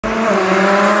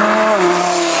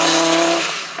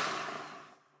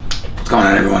What's going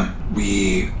on, everyone?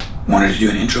 We wanted to do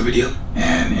an intro video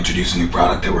and introduce a new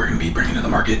product that we're going to be bringing to the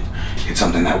market. It's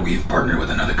something that we've partnered with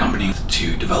another company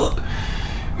to develop.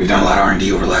 We've done a lot of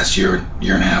R&D over the last year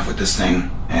and a half with this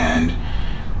thing, and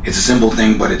it's a simple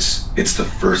thing, but it's the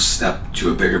first step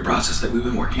to a bigger process that we've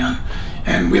been working on.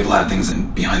 And we have a lot of things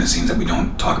behind the scenes that we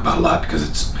don't talk about a lot because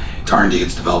it's R&D,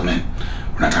 it's development.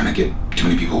 We're not trying to get too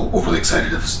many people overly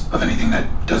excited of anything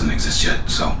that doesn't exist yet.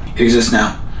 So it exists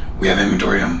now. We have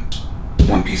inventory on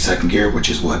one-piece second gear, which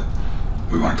is what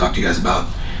we want to talk to you guys about.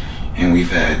 And we've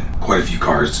had quite a few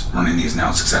cars running these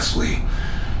now successfully.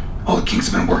 All the kinks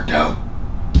have been worked out.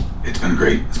 It's been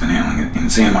great. It's been handling an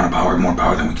insane amount of power, more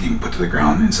power than we can even put to the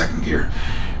ground in second gear,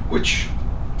 which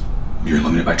you're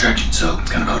limited by traction, so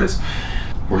it's kind of how it is.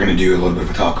 We're going to do a little bit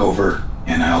of a talk over,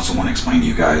 and I also want to explain to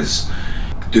you guys,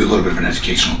 do a little bit of an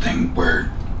educational thing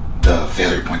where the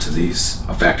failure points of these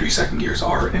factory second gears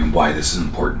are and why this is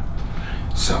important.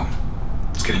 So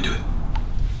let's get into it.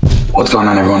 What's going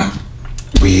on, everyone?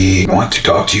 We want to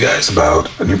talk to you guys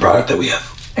about a new product that we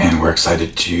have, and we're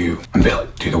excited to unveil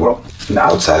it to the world.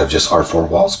 Outside of just our four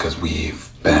walls, because we've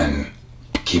been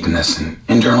keeping this an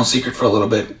internal secret for a little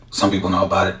bit. Some people know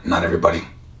about it, not everybody,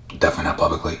 definitely not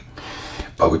publicly.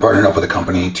 But we partnered up with a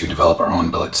company to develop our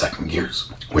own billet second gears,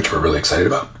 which we're really excited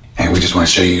about. And we just want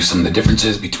to show you some of the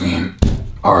differences between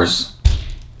ours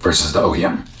versus the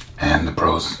OEM and the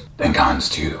pros and cons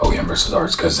to OEM versus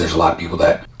ours, because there's a lot of people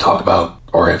that talk about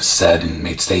or have said and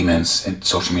made statements in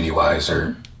social media wise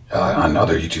or on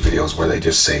other YouTube videos where they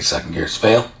just say second gears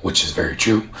fail, which is very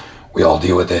true. We all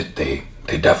deal with it. They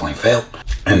definitely fail.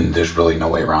 And there's really no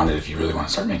way around it if you really want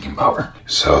to start making power.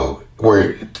 So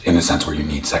we're in a sense where you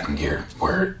need second gear.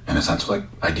 We're in a sense like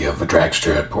idea of a drag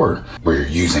strip or where you're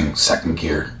using second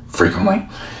gear frequently.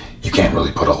 You can't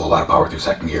really put a whole lot of power through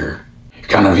second gear. You're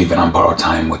kind of even on borrowed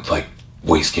time with like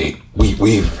wastegate.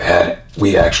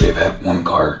 We actually have had one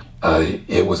car.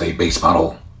 It was a base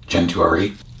model Gen 2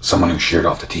 RE. Someone who sheared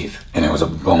off the teeth, and it was a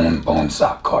bone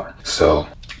stock car. So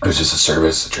it was just a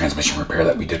service, a transmission repair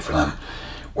that we did for them,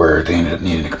 where they ended up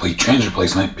needing a complete trans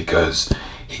replacement because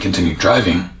he continued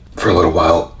driving for a little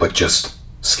while, but just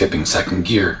skipping second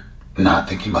gear, not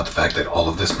thinking about the fact that all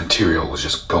of this material was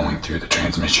just going through the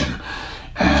transmission,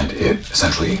 and it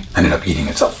essentially ended up eating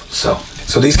itself.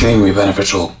 So these can even be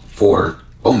beneficial for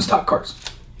bone stock cars,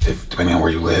 if depending on where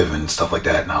you live and stuff like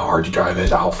that, and how hard you drive it,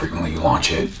 how frequently you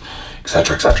launch it,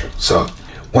 etc., etc. So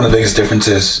one of the biggest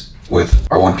differences with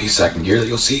our one-piece second gear that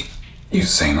you'll see, you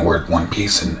saying the word one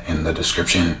piece in the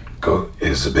description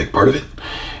is a big part of it.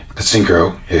 The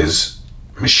synchro is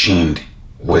machined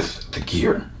with the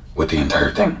gear, with the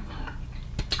entire thing.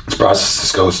 This process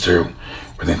this goes through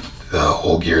where the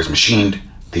whole gear is machined,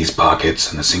 these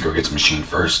pockets and the synchro gets machined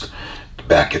first, the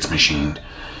back gets machined,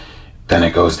 then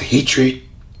it goes to heat treat,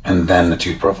 and then the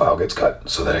tooth profile gets cut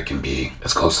so that it can be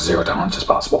as close to zero tolerance as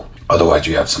possible. Otherwise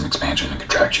you have some expansion and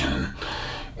contraction, and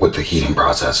with the heating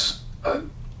process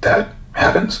that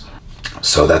happens.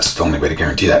 So that's the only way to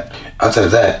guarantee that. Outside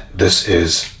of that, this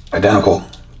is identical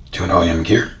to an OEM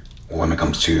gear when it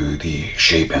comes to the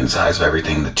shape and size of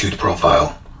everything, the tooth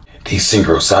profile, the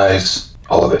synchro size,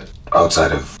 all of it,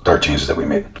 outside of dart changes that we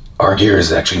made. Our gear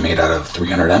is actually made out of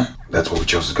 300M. That's what we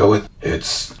chose to go with.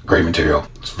 It's great material.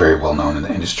 It's very well known in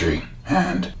the industry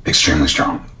and extremely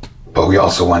strong. But we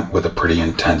also went with a pretty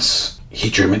intense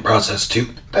heat treatment process too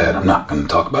that I'm not going to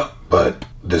talk about. But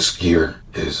this gear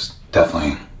is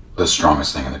definitely the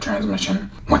strongest thing in the transmission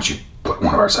once you put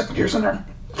one of our second gears in there,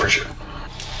 for sure.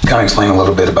 Kind of explain a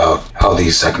little bit about how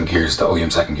these second gears, the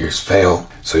OEM second gears, fail,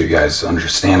 so you guys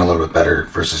understand a little bit better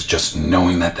versus just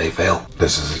knowing that they fail.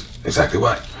 This is exactly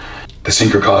why. The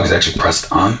synchro cog is actually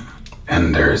pressed on,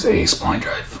 and there's a spline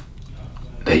drive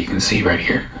that you can see right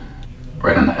here,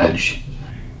 right on the edge.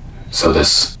 So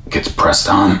this gets pressed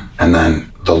on, and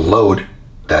then the load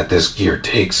that this gear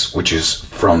takes, which is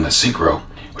from the synchro,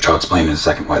 which I'll explain in a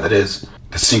second why that is,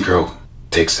 the synchro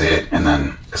takes the hit, and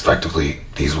then effectively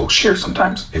these will shear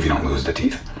sometimes if you don't lose the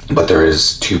teeth. But there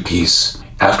is two-piece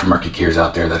aftermarket gears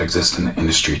out there that exist in the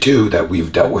industry too that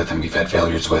we've dealt with and we've had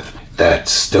failures with that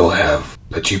still have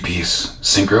a two-piece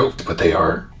synchro, but they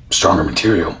are stronger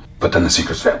material, but then the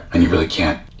synchros fail, and you really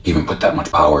can't even put that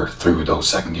much power through those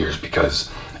second gears because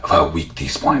of how weak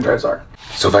these spline drives are.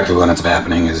 So effectively what ends up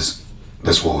happening is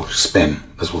this will spin,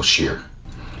 this will shear,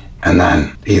 and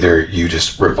then either you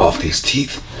just rip off these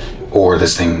teeth or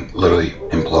this thing literally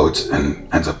implodes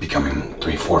and ends up becoming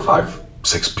 3, 4, 5,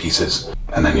 6 pieces,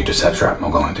 and then you just have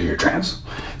shrapnel going through your trans.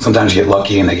 Sometimes you get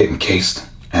lucky and they get encased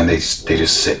and they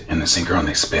just sit in the synchro and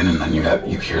they spin, and then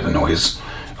you hear the noise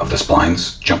of the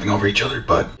splines jumping over each other,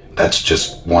 but that's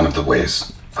just one of the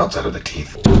ways outside of the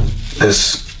teeth.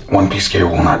 This one-piece gear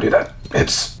will not do that.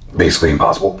 It's basically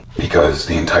impossible because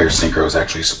the entire synchro is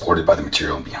actually supported by the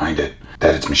material behind it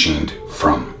that it's machined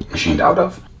out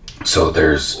of. So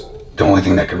the only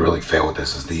thing that could really fail with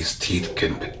this is these teeth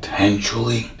can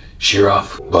potentially shear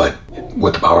off, but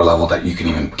with the power level that you can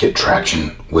even get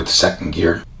traction with second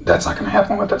gear, that's not going to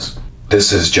happen with this.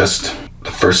 This is just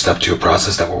the first step to a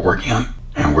process that we're working on,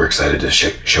 and we're excited to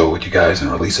show it with you guys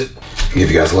and release it. Give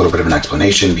you guys a little bit of an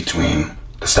explanation between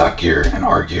the stock gear and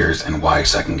our gears and why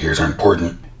second gears are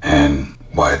important and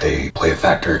why they play a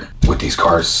factor with these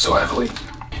cars so heavily.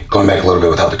 Going back a little bit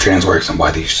with how the trans works and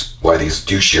why these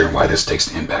do shear and why this takes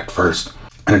the impact first.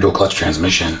 In a dual clutch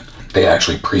transmission, they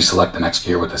actually pre-select the next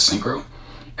gear with a synchro,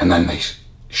 and then they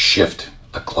shift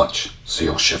the clutch. So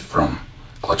you'll shift from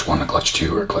clutch 1 to clutch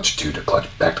 2, or clutch 2 to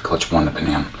back to clutch 1,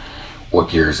 depending on what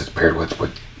gears it's paired with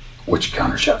which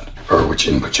counter shaft, or which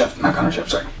input shaft, not counter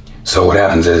shaft, sorry. So what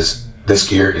happens is this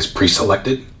gear is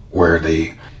pre-selected, where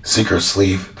the synchro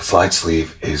sleeve, the slide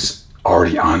sleeve, is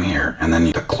already on here, and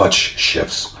then the clutch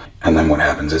shifts. And then what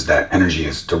happens is that energy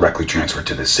is directly transferred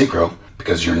to the synchro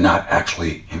because you're not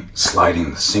actually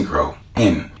sliding the synchro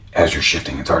in as you're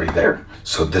shifting. It's already there.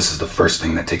 So this is the first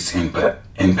thing that takes the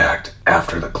impact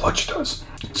after the clutch does.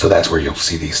 So that's where you'll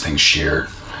see these things shear,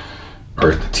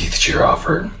 or the teeth shear off,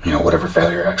 or whatever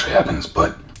failure actually happens.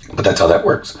 But that's how that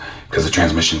works, because the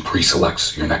transmission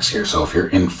pre-selects your next gear. So if you're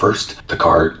in first, the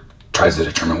car tries to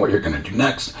determine what you're going to do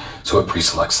next, so it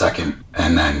pre-selects second,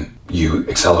 and then you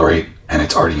accelerate and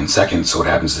it's already in second. So what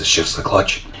happens is it shifts the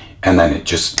clutch, and then it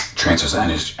just transfers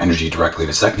energy directly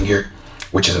to second gear,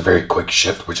 which is a very quick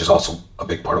shift, which is also a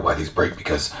big part of why these break,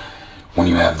 because when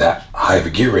you have that high of a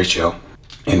gear ratio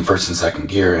in first and second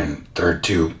gear, and third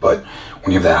too, but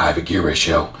when you have that high of a gear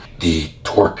ratio, the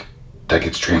torque that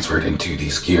gets transferred into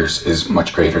these gears is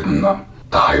much greater than the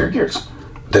higher gears.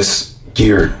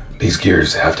 These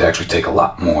gears have to actually take a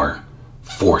lot more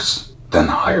force than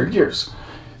the higher gears.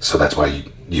 So that's why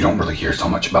you don't really hear so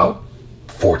much about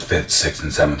 4th, 5th, 6th,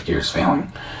 and 7th gears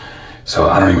failing. So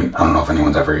I don't know if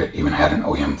anyone's ever even had an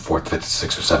OEM 4th, 5th,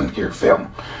 6th, or 7th gear fail.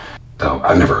 Though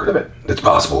I've never heard of it. It's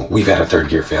possible. We've had a 3rd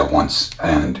gear fail once,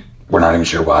 and we're not even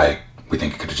sure why. We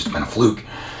think it could have just been a fluke.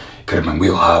 It could have been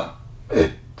wheel hop.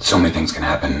 So many things can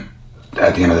happen.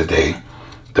 At the end of the day,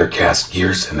 they're cast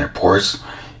gears and they're porous.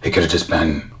 It could have just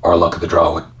been our luck of the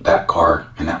draw with that car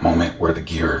in that moment, where the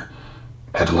gear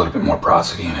had a little bit more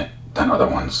porosity in it than other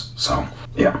ones. So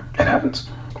yeah, it happens.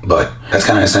 But that's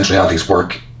kind of essentially how these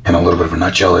work in a little bit of a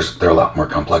nutshell. They're a lot more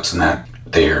complex than that.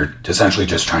 They're essentially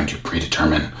just trying to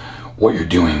predetermine what you're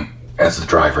doing as the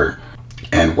driver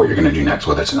and what you're going to do next,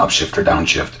 whether it's an upshift or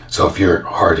downshift. So if you're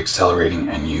hard accelerating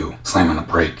and you slam on the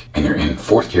brake and you're in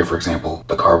 4th gear, for example,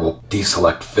 the car will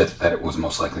deselect 5th that it was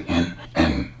most likely in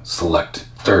and select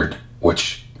 3rd,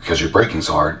 which, because you're braking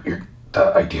so hard,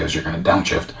 the idea is you're going to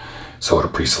downshift, so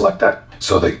it'll pre-select that.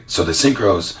 So the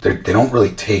synchros, they don't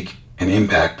really take an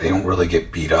impact. They don't really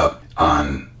get beat up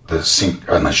on the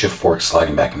shift fork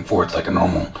sliding back and forth like a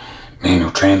normal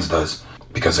manual trans does,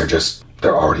 because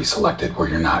they're already selected, where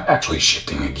you're not actually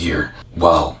shifting a gear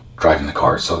while driving the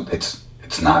car. So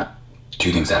it's not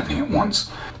two things happening at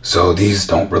once. So these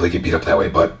don't really get beat up that way,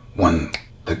 but when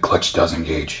the clutch does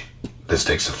engage, this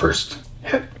takes the first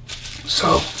hit.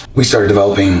 So we started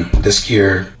developing this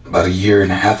gear about 1.5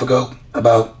 years ago,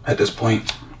 at this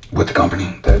point, with the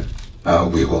company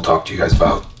that we will talk to you guys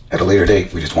about at a later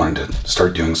date. We just wanted to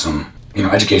start doing some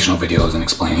educational videos and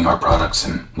explaining our products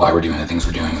and why we're doing the things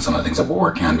we're doing and some of the things that we're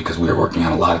working on, because we are working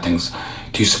on a lot of things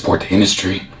to support the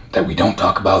industry that we don't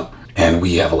talk about. And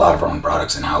we have a lot of our own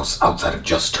products in-house outside of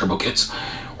just turbo kits,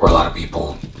 where a lot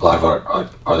of our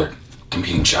other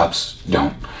competing shops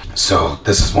don't. So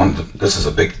this is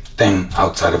a big thing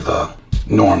outside of the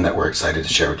norm that we're excited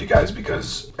to share with you guys,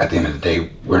 because at the end of the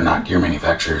day, we're not gear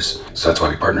manufacturers. So that's why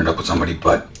we partnered up with somebody,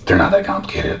 but they're not that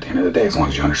complicated at the end of the day, as long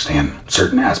as you understand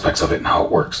certain aspects of it and how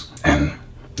it works, and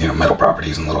metal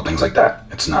properties and little things like that.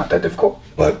 It's not that difficult.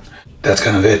 But that's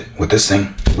kind of it with this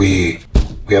thing. We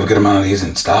have a good amount of these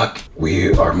in stock.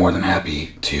 We are more than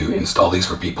happy to install these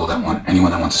for people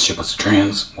anyone that wants to ship us a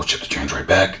trans. We'll ship the trans right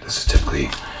back. This is typically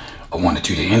a 1 to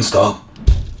 2 day install.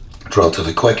 It's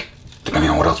relatively quick, depending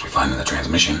on what else we find in the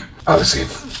transmission. Obviously,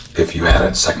 if you had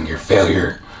a 2nd gear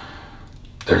failure,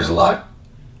 there's a lot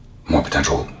more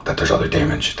potential that there's other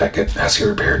damage that has to get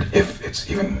repaired, if it's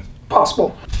even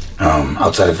possible.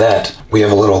 Outside of that, we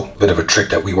have a little bit of a trick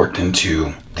that we worked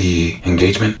into the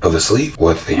engagement of the sleeve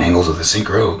with the angles of the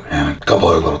synchro and a couple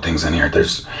other little things in here.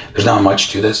 There's not much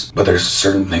to this, but there's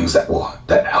certain things that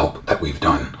help that we've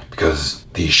done because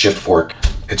the shift fork,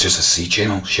 it's just a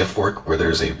C-channel shift fork where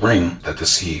there's a ring that the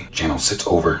C-channel sits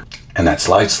over, and that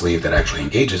slide sleeve that actually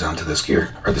engages onto this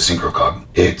gear, or the synchro cog,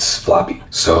 it's floppy.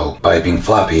 So by it being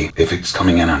floppy, if it's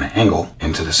coming in on an angle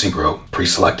into the synchro,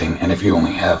 pre-selecting, and if you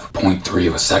only have 0.3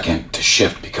 of a second to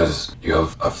shift because you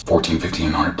have a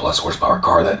 1500 plus horsepower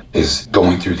car that is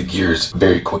going through the gears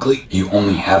very quickly, you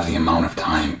only have the amount of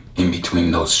time in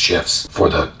between those shifts for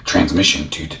the transmission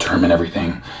to determine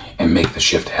everything and make the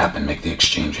shift happen, make the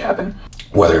exchange happen,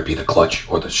 whether it be the clutch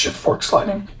or the shift fork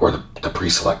sliding or the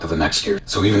pre-select of the next gear.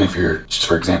 So even if you're, just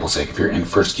for example's sake, if you're in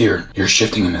first gear, you're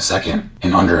shifting in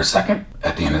under a second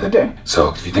at the end of the day. So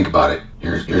if you think about it,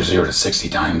 your 0 to 60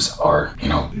 times are,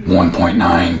 1.9,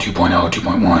 2.0,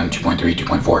 2.1, 2.3,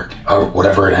 2.4, or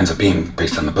whatever it ends up being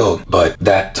based on the build. But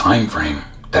that time frame,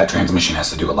 that transmission has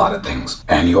to do a lot of things,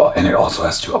 and it also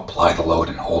has to apply the load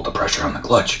and hold the pressure on the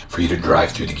clutch for you to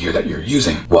drive through the gear that you're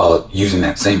using while using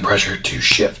that same pressure to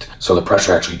shift. So the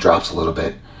pressure actually drops a little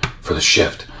bit for the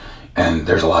shift, and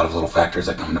there's a lot of little factors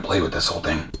that come into play with this whole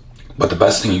thing. But the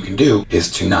best thing you can do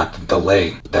is to not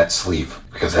delay that sleeve,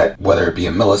 because that, whether it be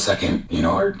a millisecond,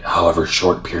 or however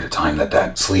short period of time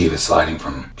that sleeve is sliding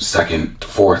from second to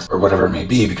fourth or whatever it may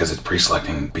be, because it's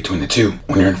pre-selecting between the two.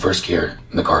 When you're in first gear,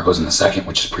 the car goes in the second,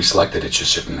 which is pre-selected, it's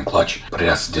just shifting the clutch, but it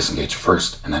has to disengage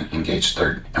first and then engage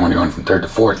third. And when you're going from third to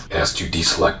fourth, it has to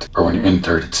deselect, or when you're in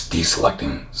third, it's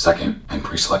deselecting second and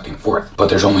pre-selecting fourth. But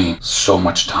there's only so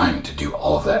much time to do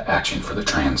all of that action for the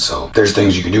trans. So there's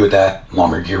things you can do with that,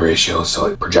 longer gear ratios, so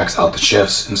it projects out the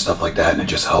shifts and stuff like that, and it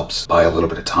just helps by a little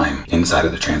bit of time inside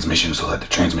of the transmission so that the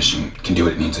transmission can do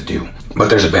what it needs to do. But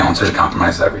there's a balance, there's a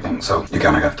compromise to everything, so you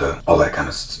kind of have to, all that kind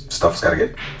of stuff's got to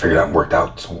get figured out and worked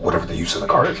out, so whatever the use of the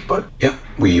car is. But yeah,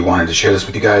 we wanted to share this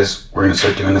with you guys. We're going to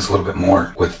start doing this a little bit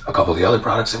more with a couple of the other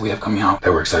products that we have coming out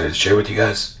that we're excited to share with you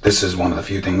guys. This is one of the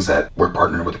few things that we're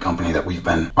partnered with a company that we've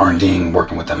been R&Ding,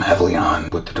 working with them heavily on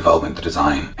with the development, the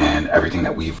design, and everything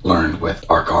that we've learned with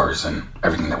our cars and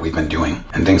everything that we've been doing,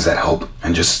 and things that help,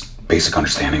 and just basic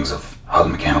understandings of how the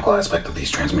mechanical aspect of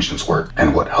these transmissions work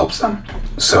and what helps them.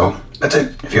 So that's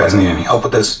it. If you guys need any help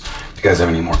with this, if you guys have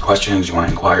any more questions, you want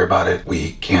to inquire about it,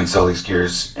 we can sell these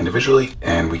gears individually,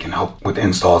 and we can help with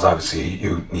installs. Obviously,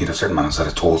 you need a certain amount of set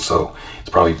of tools, so it's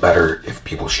probably better if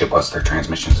people ship us their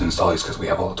transmissions and install these, because we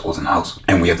have all the tools in-house,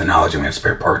 and we have the knowledge, and we have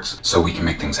spare parts, so we can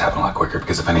make things happen a lot quicker.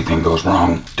 Because if anything goes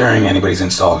wrong during anybody's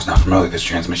install who's not familiar with these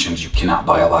transmissions, you cannot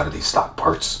buy a lot of these stock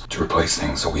parts to replace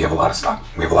things. So we have a lot of stock.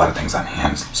 We have a lot of things on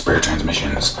hand, spare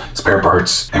transmissions, spare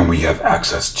parts, and we have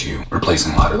access to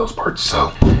replacing a lot of those parts.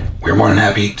 So we're more than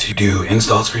happy to do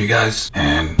installs for you guys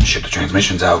and ship the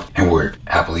transmissions out, and we're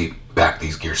happily back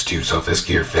these gears too. So if this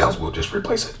gear fails, we'll just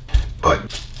replace it.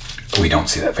 But we don't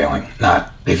see that failing.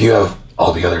 Not if you have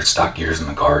all the other stock gears in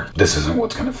the car, this isn't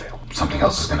what's going to fail. Something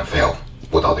else is going to fail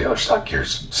with all the other stock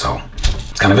gears. So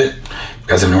that's kind of it. If you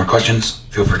guys have any more questions,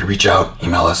 feel free to reach out,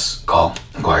 email us, call,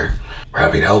 inquire. We're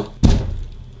happy to help.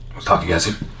 We'll talk to you guys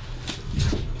soon.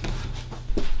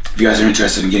 If you guys are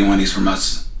interested in getting one of these from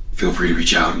us, feel free to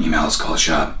reach out, email us, call the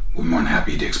shop. We'll be more than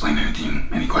happy to explain anything,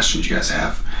 any questions you guys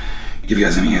have, give you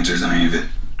guys any answers on any of it.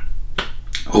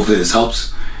 Hopefully this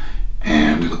helps,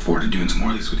 and we look forward to doing some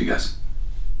more of these with you guys.